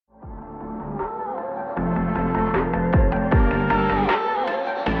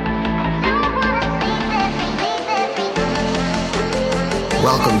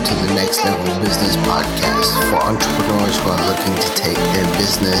Welcome to the Next Level Business Podcast for entrepreneurs who are looking to take their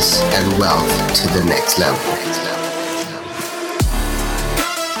business and wealth to the next level.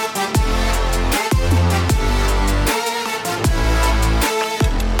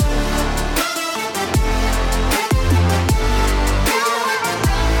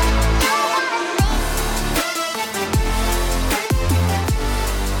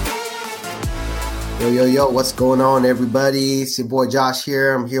 Yo, what's going on, everybody? It's your boy Josh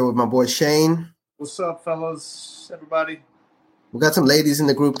here. I'm here with my boy Shane. What's up, fellas, everybody? We got some ladies in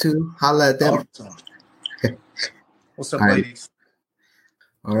the group, too. Holla at them. Awesome. What's up, All right. ladies?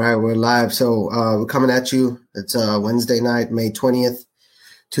 All right, we're live. So we're coming at you. It's Wednesday night, May 20th,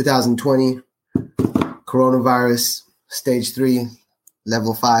 2020. Coronavirus, stage 3,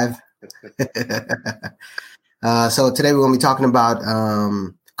 level 5. So today we're going to be talking about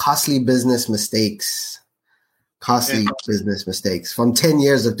costly business mistakes. Business mistakes from 10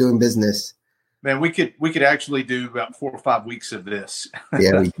 years of doing business. Man, we could actually do about 4 or 5 weeks of this.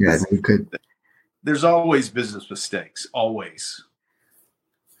 Yeah, we could. There's always business mistakes, always.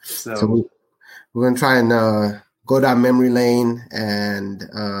 So we're going to try and go down memory lane and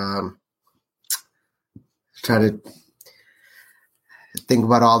try to think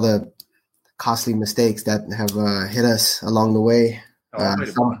about all the costly mistakes that have hit us along the way.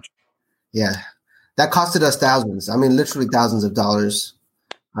 Yeah, that costed us thousands. I mean, literally thousands of dollars.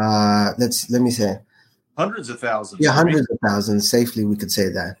 Let me say hundreds of thousands. Yeah, hundreds of thousands. Safely, we could say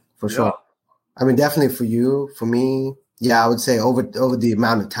that for sure. I mean, definitely for you, for me. Yeah, I would say over the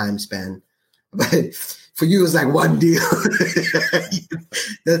amount of time span. But for you, it's like one deal.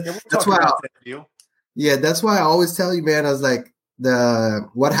 That's why. That's why I always tell you, man. I was like,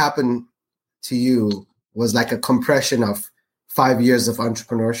 what happened to you was like a compression of 5 years of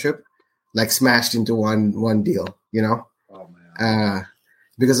entrepreneurship, like smashed into one deal, you know? Oh, man.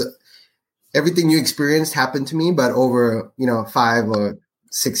 Because everything you experienced happened to me, but over, 5 or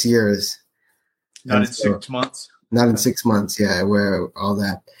 6 years. Not in 6 months. Not in 6 months, yeah, where all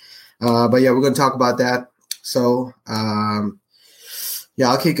that. But yeah, we're going to talk about that. So, I'll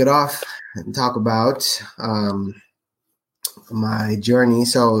kick it off and talk about my journey.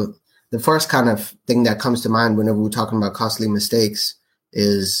 So the first kind of thing that comes to mind whenever we're talking about costly mistakes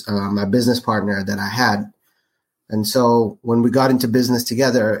is my business partner that I had. And so when we got into business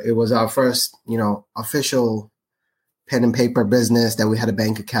together, it was our first, official pen and paper business that we had a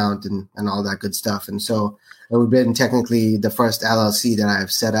bank account and all that good stuff. And so it would have been technically the first LLC that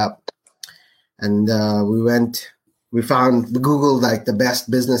I've set up. And we Googled like the best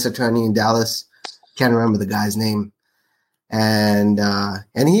business attorney in Dallas. Can't remember the guy's name. And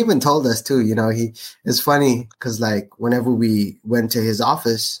he even told us too, it's funny because like whenever we went to his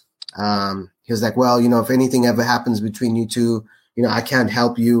office, he was like, well, if anything ever happens between you two, I can't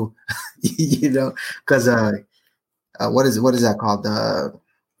help you, because what is that called?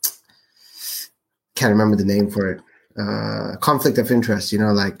 Can't remember the name for it. Conflict of interest,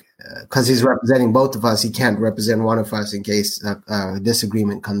 because he's representing both of us. He can't represent one of us in case a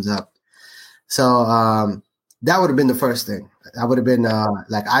disagreement comes up. So, that would have been the first thing. That would have been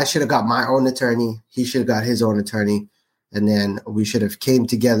I should have got my own attorney. He should have got his own attorney. And then we should have came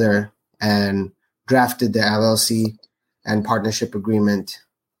together and drafted the LLC and partnership agreement.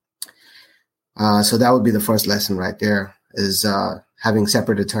 So that would be the first lesson right there is having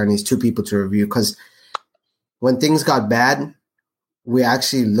separate attorneys, 2 people to review. Because when things got bad, we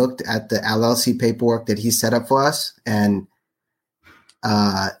actually looked at the LLC paperwork that he set up for us, and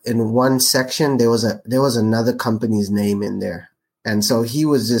in one section there was another company's name in there, and so he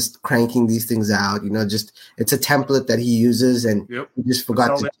was just cranking these things out. It's a template that he uses, and he just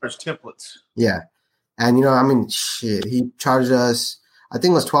forgot to. There's templates. Yeah, and he charged us. I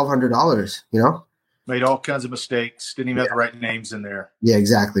think it was $1,200. Made all kinds of mistakes. Didn't even have the right names in there. Yeah,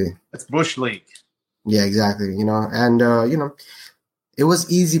 exactly. That's Bush League. Yeah, exactly. And it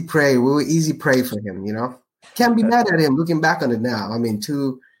was easy prey. We were easy prey for him. Can't be mad at him looking back on it now. I mean,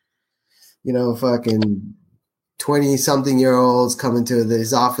 2, fucking 20-something-year-olds come into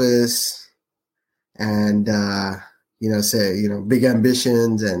his office and, say, big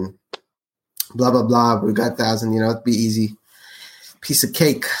ambitions and blah, blah, blah. We got 1,000, it'd be easy. Piece of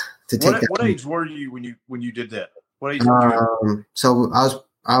cake to take. What age were you when you did that? What age were you? So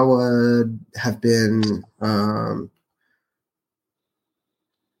I would have been, I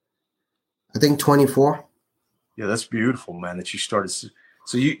think 24. Yeah, that's beautiful, man, that you started.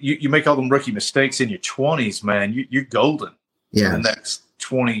 So you make all them rookie mistakes in your 20s, man. You're golden. Yeah. For the next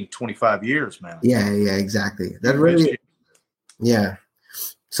 20, 25 years, man. Yeah, exactly. That really, yeah.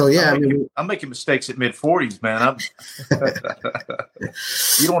 So yeah, I'm making mistakes at mid 40s, man.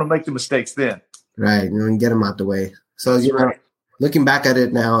 You don't want to make the mistakes then, right? And get them out the way. So right. Looking back at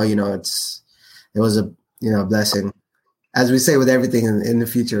it now, it was a blessing, as we say with everything in the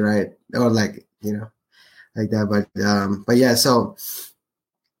future, right? Or like that. But yeah, so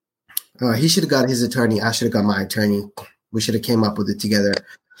he should have got his attorney. I should have got my attorney. We should have came up with it together.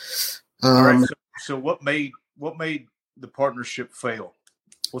 All right. So what made the partnership fail?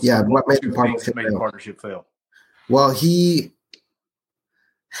 What made the partnership fail? Well, it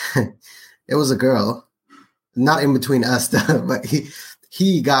was a girl, not in between us, though, but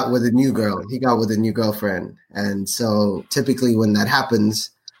he got with a new girl. He got with a new girlfriend. And so typically when that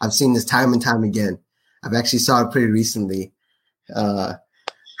happens, I've seen this time and time again. I've actually saw it pretty recently.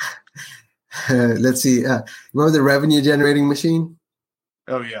 Let's see. Remember the revenue generating machine?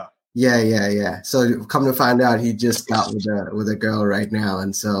 Oh, yeah. Yeah. So come to find out, he just got with a girl right now,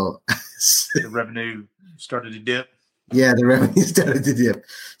 and so the revenue started to dip. Yeah, the revenue started to dip.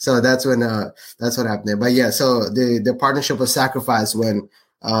 So that's when that's what happened there. But yeah, so the partnership was sacrificed when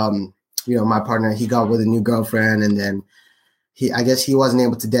my partner, he got with a new girlfriend, and then I guess he wasn't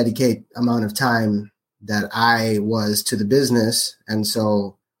able to dedicate amount of time that I was to the business, and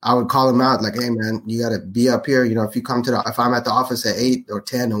so I would call him out like, hey man, you got to be up here. If I'm at the office at 8 or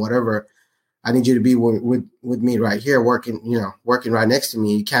 10 or whatever, I need you to be with me right here working right next to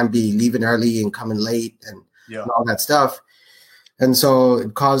me. You can't be leaving early and coming late and all that stuff. And so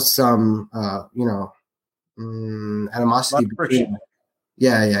it caused some, animosity. Friction.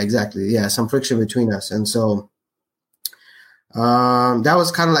 Yeah, exactly. Yeah. Some friction between us. And so that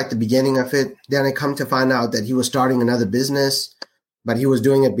was kind of like the beginning of it. Then I come to find out that he was starting another business, but he was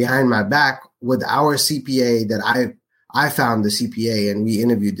doing it behind my back with our CPA that I found the CPA, and we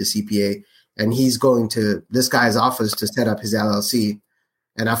interviewed the CPA, and he's going to this guy's office to set up his LLC.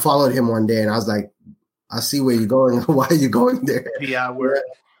 And I followed him one day and I was like, I see where you're going. Why are you going there? PI work.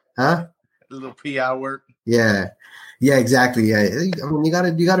 Huh? A little PI work. Yeah, exactly. Yeah. I mean,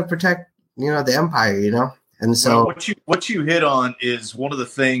 you gotta protect, the empire, And so what you hit on is one of the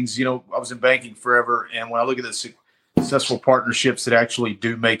things, I was in banking forever. And when I look at the successful partnerships that actually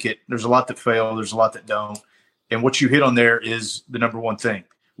do make it, there's a lot that fail. There's a lot that don't. And what you hit on there is the number one thing.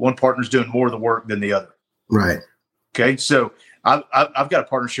 One partner's doing more of the work than the other. Right. Okay. So I've got a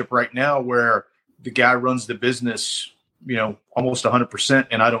partnership right now where the guy runs the business, almost 100%,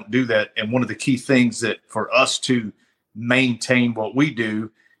 and I don't do that. And one of the key things that for us to maintain what we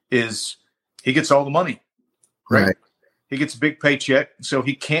do is he gets all the money, right? He gets a big paycheck. So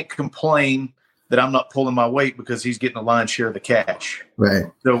he can't complain that I'm not pulling my weight because he's getting a lion's share of the cash. Right.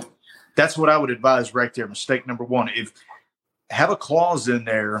 So that's what I would advise right there. Mistake number one, have a clause in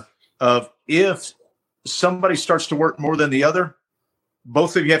there of if somebody starts to work more than the other,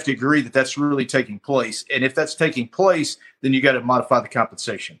 both of you have to agree that that's really taking place. And if that's taking place, then you got to modify the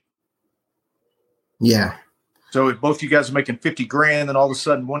compensation. Yeah. So if both you guys are making 50 grand and all of a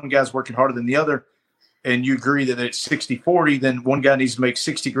sudden one guy's working harder than the other and you agree that it's 60-40, then one guy needs to make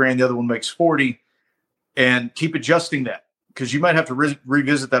 60 grand, the other one makes 40, and keep adjusting that because you might have to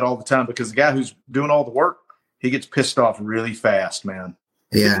revisit that all the time because the guy who's doing all the work, he gets pissed off really fast, man.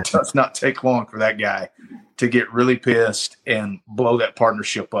 Yeah. It does not take long for that guy to get really pissed and blow that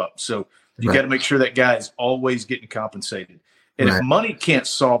partnership up. So you got to make sure that guy is always getting compensated. And if money can't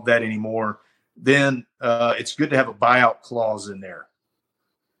solve that anymore, then it's good to have a buyout clause in there.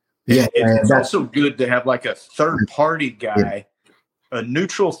 Yeah. It's also good to have like a third party guy, a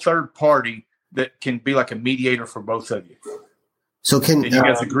neutral third party that can be like a mediator for both of you. So and you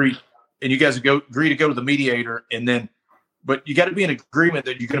guys agree to go to the mediator but you got to be in agreement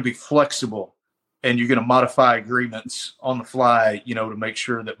that you're going to be flexible and you're going to modify agreements on the fly, to make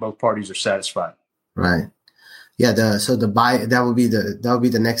sure that both parties are satisfied. Right. Yeah. That would be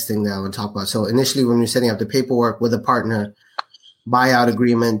the next thing that I want to talk about. So initially when you're setting up the paperwork with a partner, buyout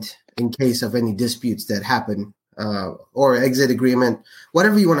agreement in case of any disputes that happen, or exit agreement,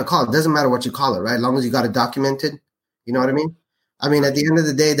 whatever you want to call it. Doesn't matter what you call it, right? As long as you got it documented, you know what I mean? I mean, at the end of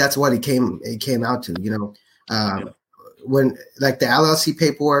the day, that's what it came out to, when like the LLC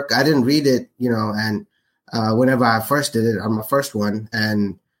paperwork, I didn't read it, and whenever I first did it on my first one,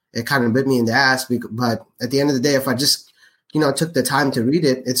 and it kind of bit me in the ass. But at the end of the day, if I just, took the time to read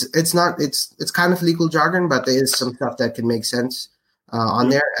it, it's kind of legal jargon, but there is some stuff that can make sense on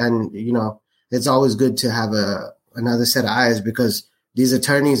there. And, it's always good to have another set of eyes because these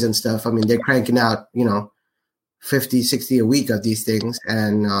attorneys and stuff, I mean, they're cranking out, 50, 60 a week of these things.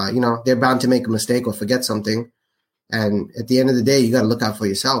 And, they're bound to make a mistake or forget something. And at the end of the day, you got to look out for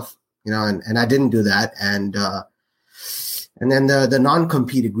yourself, you know, and I didn't do that. And then the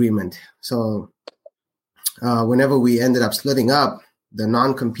non-compete agreement. So whenever we ended up splitting up, the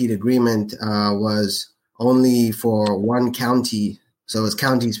non-compete agreement was only for one county. So it was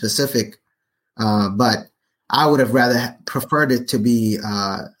county specific. But I would have rather preferred it to be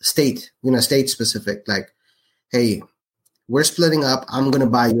state specific. Like, hey, we're splitting up. I'm going to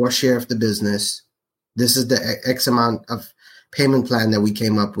buy your share of the business. This is the X amount of payment plan that we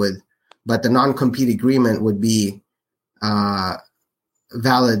came up with. But the non-compete agreement would be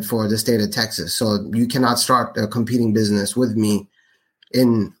valid for the state of Texas. So you cannot start a competing business with me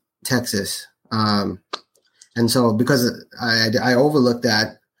in Texas. And so because I overlooked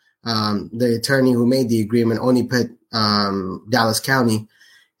that, the attorney who made the agreement only put Dallas County.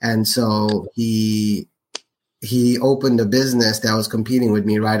 And so he opened a business that was competing with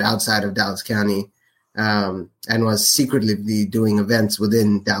me right outside of Dallas County, and was secretly doing events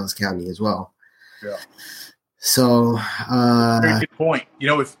within Dallas County as well. Yeah. So, very good point. You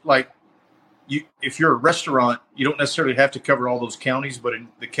know, if you're a restaurant, you don't necessarily have to cover all those counties, but in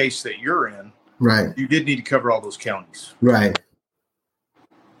the case that you're in, right, you did need to cover all those counties. Right.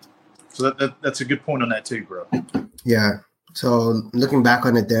 So that's a good point on that too, bro. Yeah. So looking back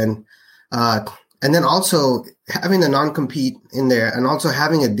on it then, and then also having the non-compete in there and also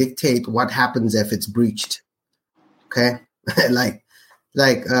having it dictate what happens if it's breached. Okay.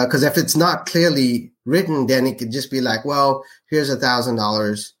 Cause if it's not clearly written, then it could just be like, well, here's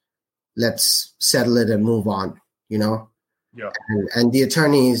 $1,000. Let's settle it and move on, you know? Yeah. And the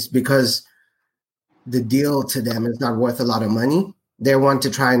attorneys, because the deal to them is not worth a lot of money, they want to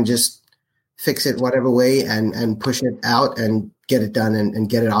try and just fix it whatever way and push it out and get it done and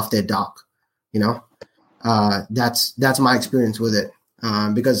get it off their dock. You know, that's my experience with it.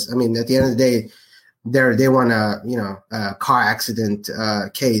 Because I mean, at the end of the day, they want a car accident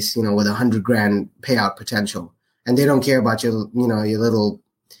case, you know, with $100,000 payout potential, and they don't care about your little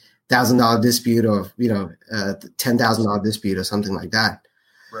 $1,000 dispute or $10,000 dispute or something like that.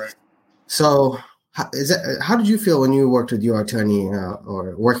 Right. So how did you feel when you worked with your attorney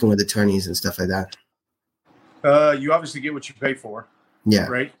or working with attorneys and stuff like that? You obviously get what you pay for. Yeah.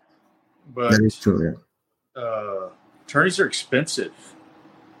 Right. But that is true. Yeah. Attorneys are expensive.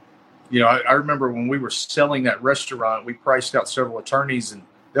 You know, I remember when we were selling that restaurant, we priced out several attorneys and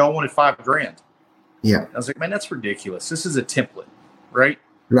they all wanted $5,000. Yeah. I was like, man, that's ridiculous. This is a template, right?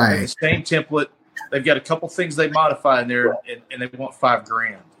 Right. The same template. They've got a couple things they modify in there and they want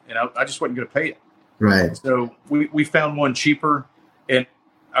 $5,000. And I just wasn't going to pay it. Right. So we found one cheaper. And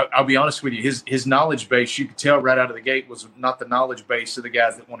I'll be honest with you, his knowledge base, you could tell right out of the gate, was not the knowledge base of the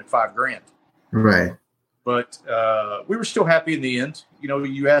guys that wanted $5,000. Right. But we were still happy in the end. You know,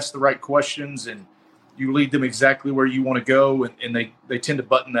 you ask the right questions and you lead them exactly where you want to go, and they tend to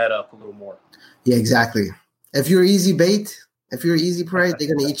button that up a little more. Yeah, exactly. If you're easy bait, if you're easy prey, they're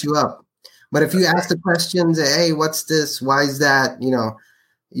going to eat you up. But if you ask the questions, hey, what's this? Why is that? You know,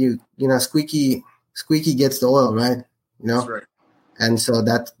 squeaky gets the oil, right? You know? That's right. And so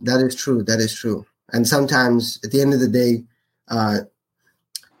that is true. That is true. And sometimes at the end of the day,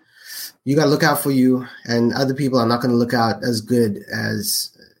 you got to look out for you, and other people are not going to look out as good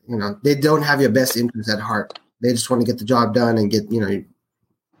as, you know, they don't have your best interest at heart. They just want to get the job done and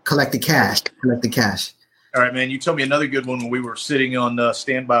collect the cash. All right, man. You told me another good one when we were sitting on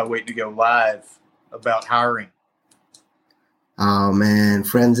standby waiting to go live about hiring. Oh, man.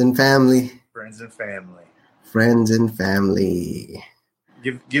 Friends and family.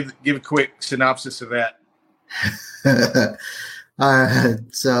 Give a quick synopsis of that.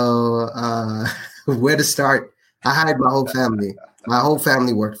 Where to start? I hired my whole family. My whole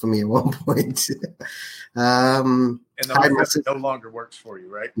family worked for me at one point. And the whole family no longer works for you,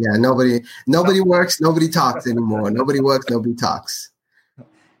 right? Yeah, nobody works, nobody talks anymore. Nobody works, nobody talks.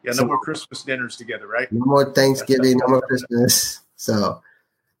 Yeah, no more Christmas dinners together, right? No more Thanksgiving, no more Christmas. So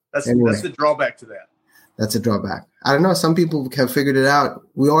that's the drawback to that. That's a drawback. I don't know. Some people have figured it out.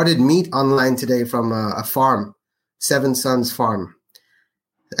 We ordered meat online today from a farm, Seven Sons Farm.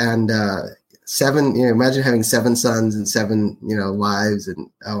 And imagine having 7 sons and 7, wives. And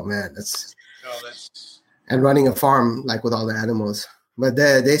oh, man, and running a farm like with all the animals. But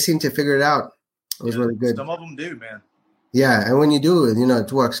they seem to figure it out. It was really good. Some of them do, man. Yeah. And when you do it,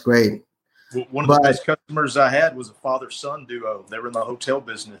 it works great. Well, one of the best customers I had was a father-son duo. They were in the hotel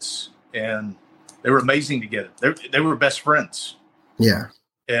business, and they were amazing together. They were best friends. Yeah.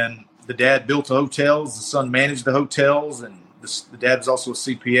 And the dad built the hotels. The son managed the hotels, and the dad was also a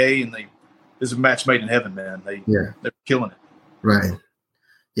CPA. And this is a match made in heaven, man. They're killing it. Right.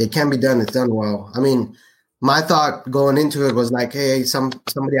 Yeah, it can be done. It's done well. I mean, my thought going into it was like, hey,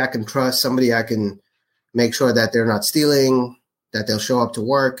 somebody I can trust, somebody I can make sure that they're not stealing, that they'll show up to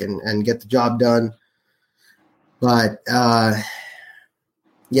work and get the job done. But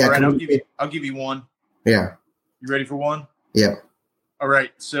yeah, all right, I'll give you one. Yeah. You ready for one? Yeah. All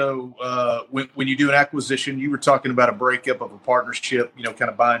right. So when you do an acquisition, you were talking about a breakup of a partnership, kind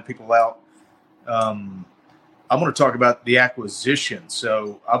of buying people out. I'm going to talk about the acquisition.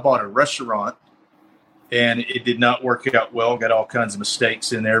 So I bought a restaurant and it did not work out well. Got all kinds of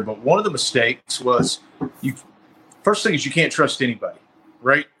mistakes in there. But one of the mistakes was first thing is you can't trust anybody,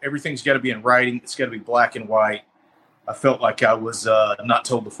 right? Everything's got to be in writing. It's got to be black and white. I felt like I was not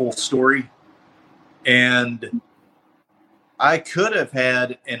told the full story. And I could have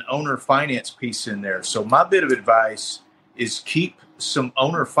had an owner finance piece in there. So my bit of advice is keep some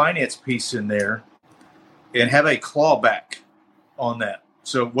owner finance piece in there and have a clawback on that.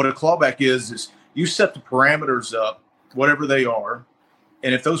 So what a clawback is you set the parameters up, whatever they are.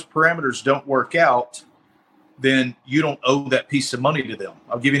 And if those parameters don't work out, then you don't owe that piece of money to them.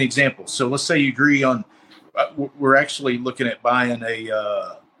 I'll give you an example. So let's say you agree on, we're actually looking at buying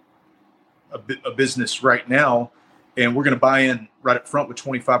a business right now, and we're going to buy in right up front with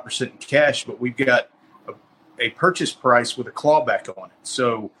 25% in cash, but we've got a purchase price with a clawback on it.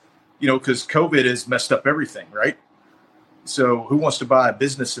 So, because COVID has messed up everything, right? So who wants to buy a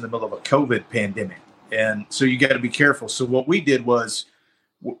business in the middle of a COVID pandemic? And so you got to be careful. So what we did was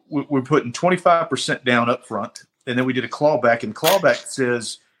we're putting 25% down up front, and then we did a clawback, and the clawback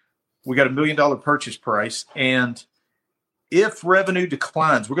says we got $1 million purchase price. And if revenue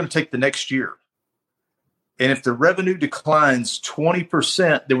declines, we're going to take the next year. And if the revenue declines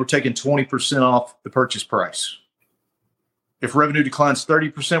 20%, then we're taking 20% off the purchase price. If revenue declines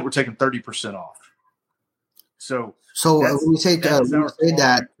 30%, we're taking 30% off. So when you say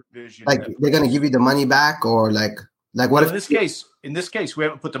that, like they're going to give you the money back, or like what if in this case we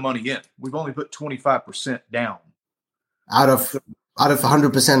haven't put the money in. We've only put 25% down out of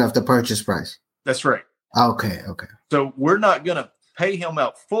 100% of the purchase price. That's right. Okay. So we're not going to pay him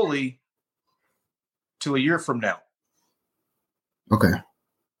out fully till a year from now. Okay.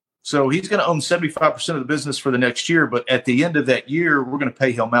 So he's going to own 75% of the business for the next year, but at the end of that year, we're going to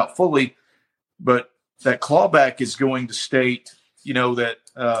pay him out fully. But that clawback is going to state, that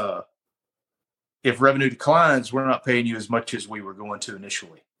if revenue declines, we're not paying you as much as we were going to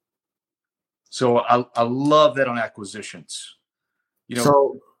initially. So I love that on acquisitions.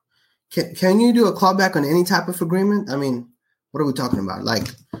 So can you do a clawback on any type of agreement? I mean, what are we talking about? Like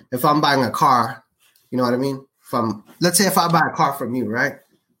if I'm buying a car, you know what I mean? Let's say if I buy a car from you, right?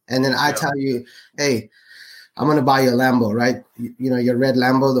 And then I tell you, hey, I'm going to buy you a Lambo, right? Your red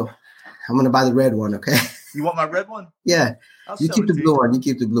Lambo, I'm going to buy the red one, okay? You want my red one? Yeah. You keep the blue one. You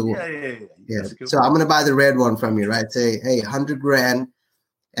keep the blue one. Yeah. So I'm going to buy the red one from you, right? Say, hey, $100,000.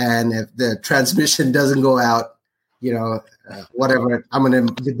 And if the transmission doesn't go out, whatever, I'm going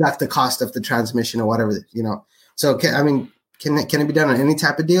to deduct the cost of the transmission or whatever, So, can it be done on any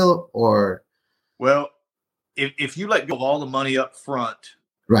type of deal or? Well, if you let go of all the money up front,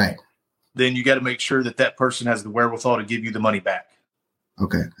 right, then you got to make sure that person has the wherewithal to give you the money back.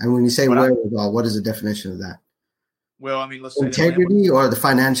 Okay. And when you say wherewithal, what is the definition of that? Well, I mean, let's say integrity or the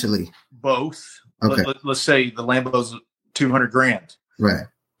financially? Both. Okay. Let's say the Lambo's $200,000. Right.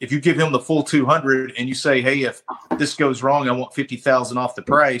 If you give him the full 200 and you say, hey, if this goes wrong, I want 50,000 off the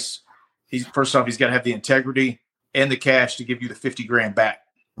price. He's got to have the integrity and the cash to give you the 50 grand back.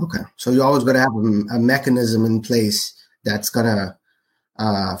 Okay. So you're always going to have a mechanism in place that's going to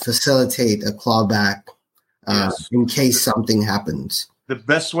facilitate a clawback in case something happens. The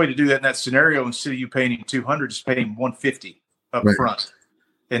best way to do that in that scenario, instead of you paying him 200, just pay him 150 up front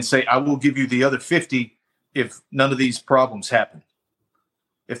and say, I will give you the other 50 if none of these problems happen.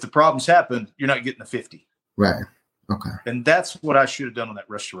 If the problems happen, you're not getting the 50. Right. Okay. And that's what I should have done on that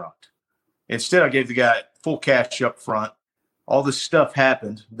restaurant. Instead, I gave the guy full cash up front. All this stuff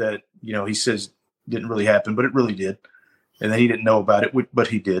happened that, he says didn't really happen, but it really did. And then he didn't know about it, but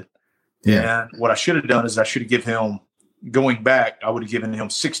he did. Yeah. And what I should have done is I should have given him, going back, I would have given him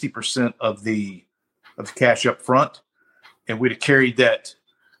 60% of the cash up front. And we'd have carried that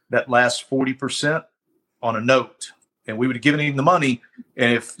last 40% on a note. And we would have given him the money.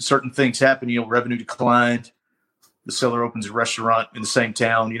 And if certain things happen, revenue declined, the seller opens a restaurant in the same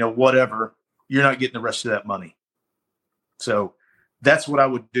town, whatever, you're not getting the rest of that money. So that's what I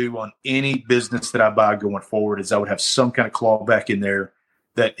would do on any business that I buy going forward, is I would have some kind of clawback in there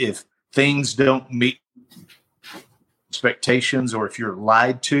that if things don't meet expectations or if you're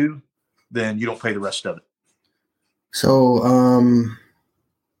lied to, then you don't pay the rest of it. So,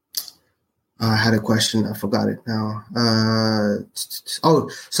 I had a question. I forgot it now.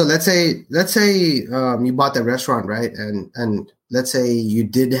 So let's say you bought the restaurant, right? And let's say you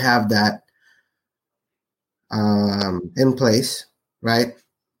did have that in place, right?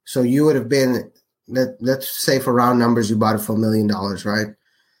 So you would have been, let's say for round numbers, you bought it for $1 million, right?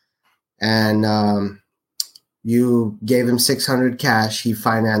 And you gave him 600 cash. He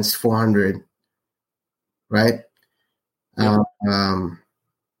financed 400, right? Yep.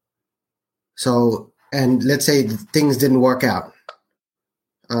 So, and let's say things didn't work out.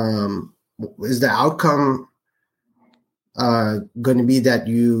 Is the outcome going to be that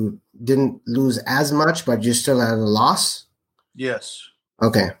you didn't lose as much, but you're still at a loss? Yes.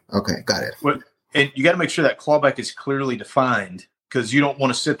 Okay, got it. Well, and you got to make sure that clawback is clearly defined, because you don't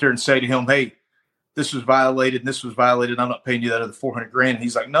want to sit there and say to him, hey, this was violated and this was violated. I'm not paying you that other $400,000. And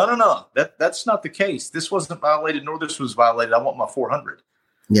he's like, no, that's not the case. This wasn't violated, nor this was violated. I want my 400.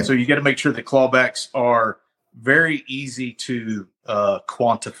 Yep. So you got to make sure the clawbacks are very easy to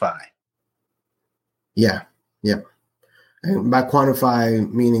quantify. Yeah. And by quantify,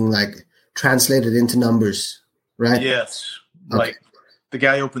 meaning like translated into numbers, right? Yes. Okay. Like the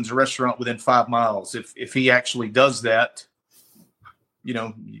guy opens a restaurant within 5 miles. If he actually does that, you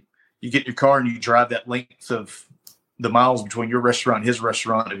get in your car and you drive that length of the miles between your restaurant and his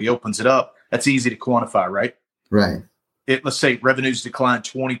restaurant. If he opens it up, that's easy to quantify, right? Right. Let's say revenues decline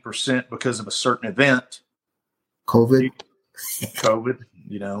 20% because of a certain event. COVID.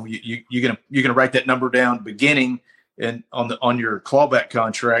 You're gonna write that number down beginning and on your clawback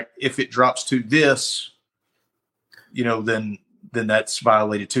contract. If it drops to this, then that's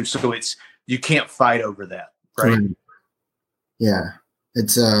violated too. So you can't fight over that, right? Yeah.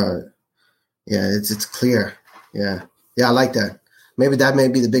 It's it's clear. Yeah, I like that. Maybe that may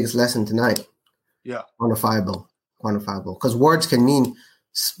be the biggest lesson tonight. Yeah, quantifiable, because words can mean,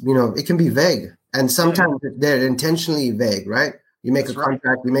 it can be vague, and sometimes they're intentionally vague, right? You make a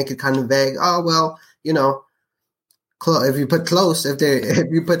contract, you make it kind of vague. Oh well, if you put close, if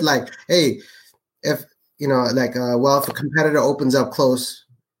you put like, hey, if if a competitor opens up close,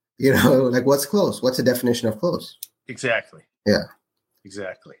 like what's close? What's the definition of close? Exactly. Yeah.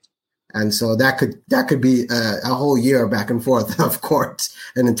 Exactly. And so that could be a whole year back and forth of courts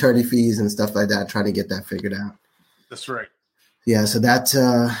and attorney fees and stuff like that, trying to get that figured out. That's right. Yeah. So that's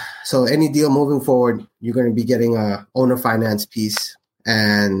so any deal moving forward, you're going to be getting a owner finance piece,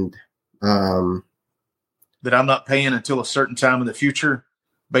 and that I'm not paying until a certain time in the future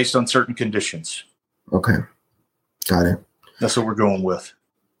based on certain conditions. Okay. Got it. That's what we're going with.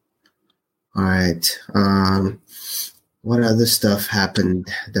 All right. What other stuff happened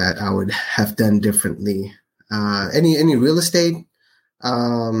that I would have done differently? Any real estate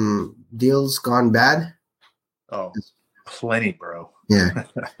deals gone bad? Oh, plenty, bro. Yeah.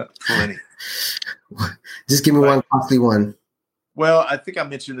 Plenty. Just give me one costly one. Well, I think I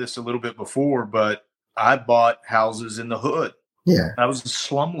mentioned this a little bit before, but I bought houses in the hood. Yeah. I was a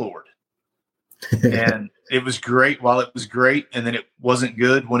slumlord. And it was great while it was great, and then it wasn't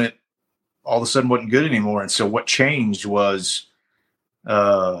good when it all of a sudden wasn't good anymore. And so what changed was it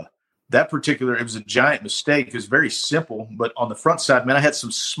was a giant mistake. It was very simple, but on the front side, man, I had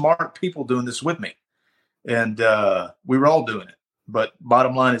some smart people doing this with me, and we were all doing it. But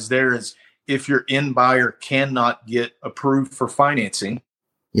bottom line is if your end buyer cannot get approved for financing,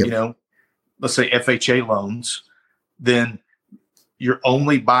 let's say FHA loans, then your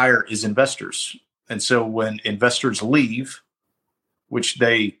only buyer is investors. And so when investors leave, which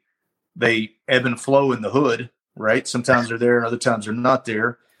they ebb and flow in the hood, right? Sometimes they're there and other times they're not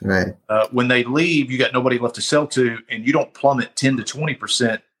there. Right. When they leave, you got nobody left to sell to, and you don't plummet 10 to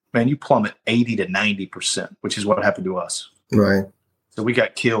 20%, man, you plummet 80 to 90%, which is what happened to us. Right. So we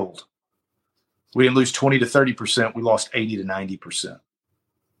got killed. We didn't lose 20 to 30%. We lost 80 to 90%.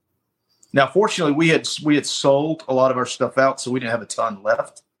 Now, fortunately, we had sold a lot of our stuff out, so we didn't have a ton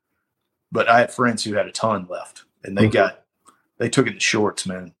left. But I had friends who had a ton left, and they took it in shorts,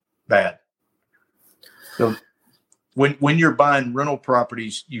 man. Bad. So when you're buying rental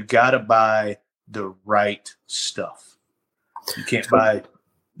properties, you got to buy the right stuff. You can't buy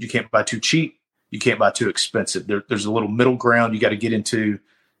too cheap. You can't buy too expensive. There's a little middle ground you got to get into,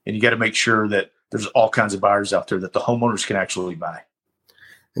 and you got to make sure that there's all kinds of buyers out there that the homeowners can actually buy.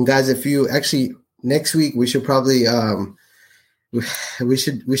 And guys, if you actually next week, we should probably we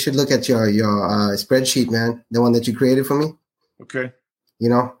should look at your spreadsheet, man, the one that you created for me. Okay.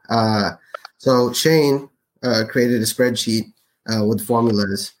 So Shane created a spreadsheet with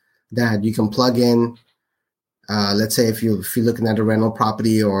formulas that you can plug in. Let's say if you're looking at a rental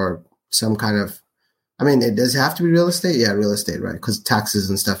property or some kind of, it does have to be real estate. Yeah, real estate, right? Because taxes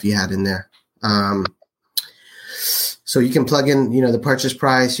and stuff you had in there. So you can plug in, the purchase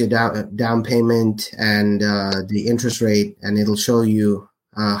price, your down payment, and the interest rate, and it'll show you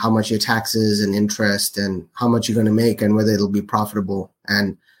how much your taxes and interest and how much you're going to make and whether it'll be profitable.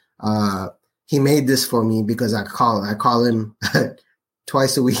 And he made this for me because I call him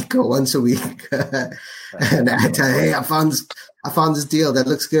twice a week or once a week, and I tell him, hey, I found this deal that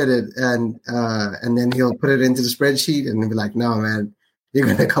looks good, and then he'll put it into the spreadsheet and be like, no, man, you're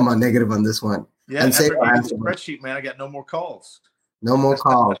going to come on negative on this one. Yeah, and after I get the spreadsheet, man, I got no more calls. No more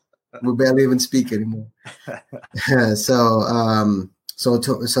calls. We barely even speak anymore. So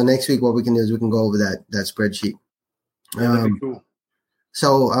next week, what we can do is we can go over that spreadsheet. Yeah, that'd be cool.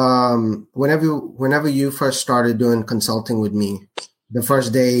 So whenever you first started doing consulting with me, the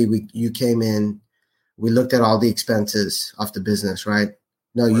first day you came in, we looked at all the expenses of the business, right?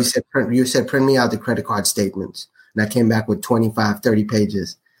 No, right. You said print me out the credit card statements, and I came back with 25, 30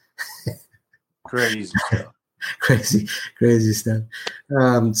 pages. Crazy stuff. crazy stuff.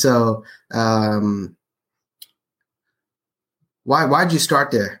 Why'd you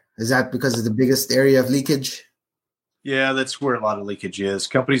start there? Is that because of the biggest area of leakage? Yeah, that's where a lot of leakage is.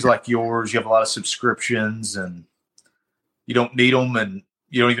 Companies like yours, you have a lot of subscriptions and you don't need them and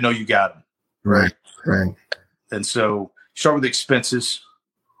you don't even know you got them. Right. And so you start with expenses,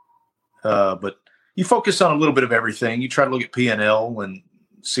 but you focus on a little bit of everything. You try to look at P&L and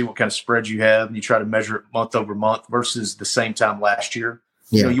see what kind of spread you have, and you try to measure it month over month versus the same time last year.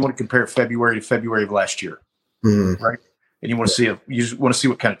 Yeah. You want to compare February to February of last year, right? And you want to see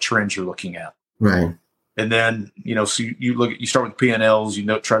what kind of trends you're looking at, right? And then so you start with P&Ls,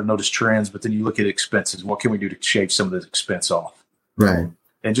 try to notice trends, but then you look at expenses. What can we do to shave some of the expense off, right?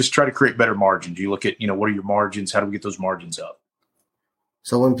 And just try to create better margins. You look at what are your margins? How do we get those margins up?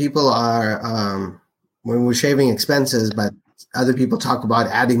 So when people are when we're shaving expenses, but other people talk about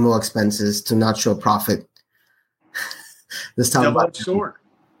adding more expenses to not show profit. This time, double-edged sword.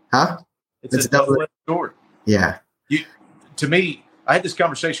 Huh? It's a double-edged sword. Yeah. To me, I had this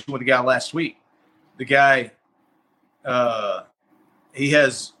conversation with a guy last week. The guy, he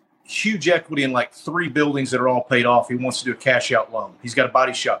has huge equity in like 3 buildings that are all paid off. He wants to do a cash out loan. He's got a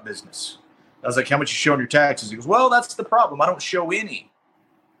body shop business. I was like, how much you show on your taxes? He goes, well, that's the problem. I don't show any.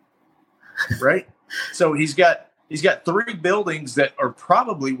 Right? So he's got 3 buildings that are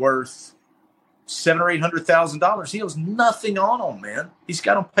probably worth $700,000 or $800,000. He owes nothing on them, man. He's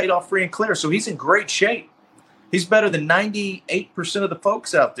got them paid off free and clear. So he's in great shape. He's better than 98% of the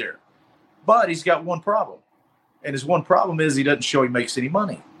folks out there. But he's got one problem. And his one problem is he doesn't show he makes any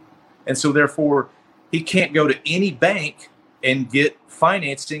money. And so therefore, he can't go to any bank and get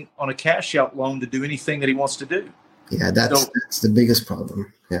financing on a cash out loan to do anything that he wants to do. Yeah, that's the biggest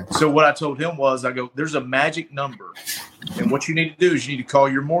problem. Yeah. So what I told him was, I go, there's a magic number. And what you need to do is you need to call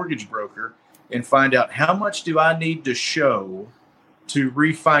your mortgage broker and find out how much do I need to show to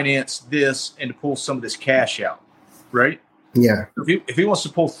refinance this and to pull some of this cash out, right? Yeah. If he wants to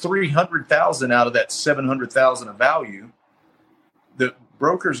pull $300,000 out of that $700,000 of value, the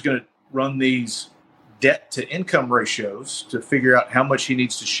broker's going to run these debt to income ratios to figure out how much he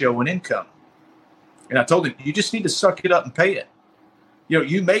needs to show in income. And I told him, you just need to suck it up and pay it.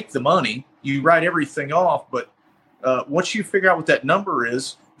 You make the money, you write everything off, but once you figure out what that number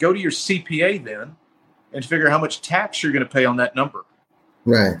is, go to your CPA then and figure out how much tax you're going to pay on that number.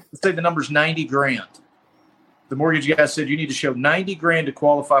 Right. Let's say the number's $90,000. The mortgage guy said you need to show $90,000 to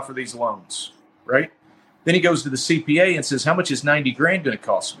qualify for these loans, right? Then he goes to the CPA and says, how much is $90,000 going to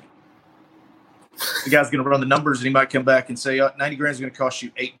cost me? The guy's going to run the numbers and he might come back and say, $90,000 is going to cost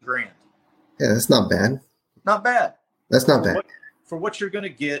you $8,000. Yeah, that's not bad. Not bad. That's not bad. For what you're going to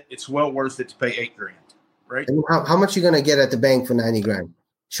get, it's well worth it to pay $8,000, right? And how much are you going to get at the bank for $90,000?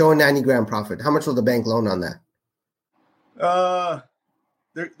 Showing $90,000 profit. How much will the bank loan on that?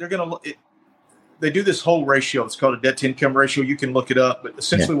 They're going to. They do this whole ratio. It's called a debt to income ratio. You can look it up, but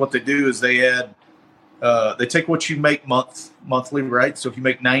essentially what they do is they add. They take what you make monthly, right? So if you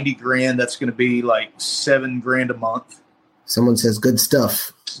make $90,000, that's going to be like $7,000 a month. Someone says good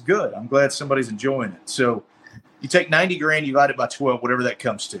stuff. Good. I'm glad somebody's enjoying it. So you take $90,000, you divide it by 12, whatever that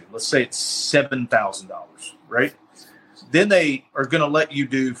comes to. Let's say it's $7,000, right? Then they are going to let you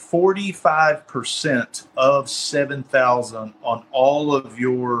do 45% of $7,000 on all of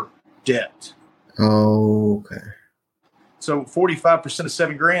your debt. Oh, okay. So 45% of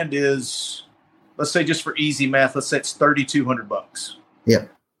 $7,000 is, let's say, just for easy math, let's say it's $3,200. Yeah.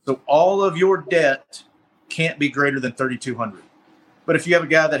 So all of your debt can't be greater than $3,200. But if you have a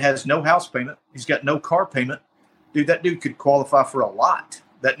guy that has no house payment, he's got no car payment, dude, that dude could qualify for a lot.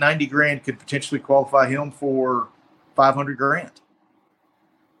 That $90,000 could potentially qualify him for $500,000.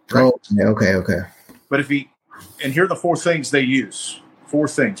 Right? Oh, okay. But and here are the 4 things they use. 4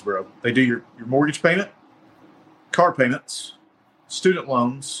 things, bro. They do your mortgage payment, car payments, student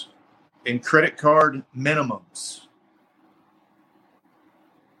loans, and credit card minimums.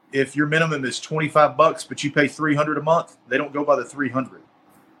 If your minimum is $25, but you pay $300 a month, they don't go by the $300.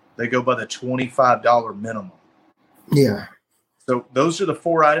 They go by the $25 minimum. Yeah. So those are the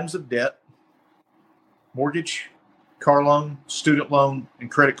 4 items of debt: mortgage, car loan, student loan, and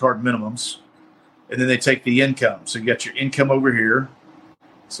credit card minimums. And then they take the income. So you got your income over here,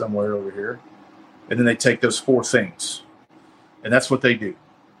 somewhere over here. And then they take those 4 things. And that's what they do.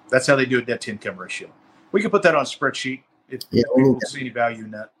 That's how they do a debt to income ratio. We can put that on a spreadsheet if people don't see any value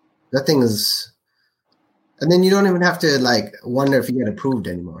in that. That thing is, and then you don't even have to like wonder if you get approved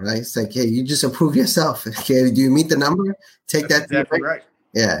anymore, right? It's like, hey, you just approve yourself. Okay, do you meet the number? Take That's that. exactly right.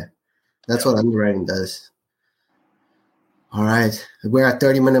 Yeah, that's what underwriting does. All right, we're at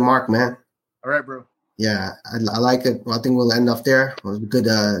 30-minute mark, man. All right, bro. Yeah, I like it. Well, I think we'll end off there. It was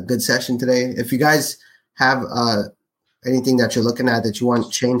a good session today. If you guys have anything that you're looking at that you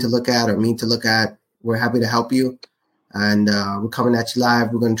want Shane to look at or me to look at, we're happy to help you. And we're coming at you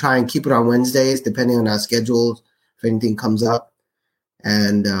live. We're going to try and keep it on Wednesdays, depending on our schedules, if anything comes up.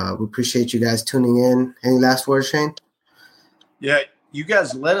 And we appreciate you guys tuning in. Any last words, Shane? Yeah, you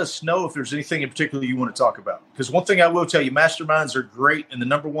guys let us know if there's anything in particular you want to talk about. Because one thing I will tell you, masterminds are great. And the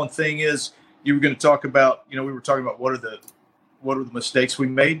number one thing is you were going to talk about, we were talking about what are the mistakes we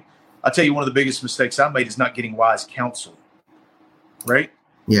made. I'll tell you, one of the biggest mistakes I made is not getting wise counsel. Right?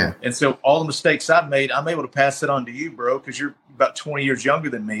 Yeah. And so all the mistakes I've made, I'm able to pass it on to you, bro, because you're about 20 years younger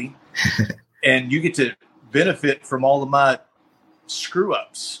than me. And you get to benefit from all of my screw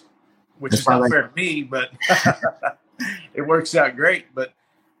ups, which is not fair to me, but it works out great. But,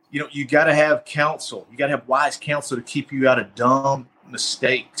 you got to have counsel. You got to have wise counsel to keep you out of dumb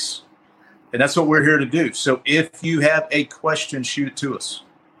mistakes. And that's what we're here to do. So if you have a question, shoot it to us.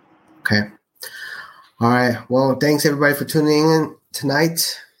 Okay. All right. Well, thanks everybody for tuning in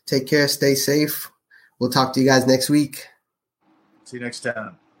tonight. Take care. Stay safe. We'll talk to you guys next week. See you next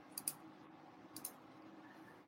time.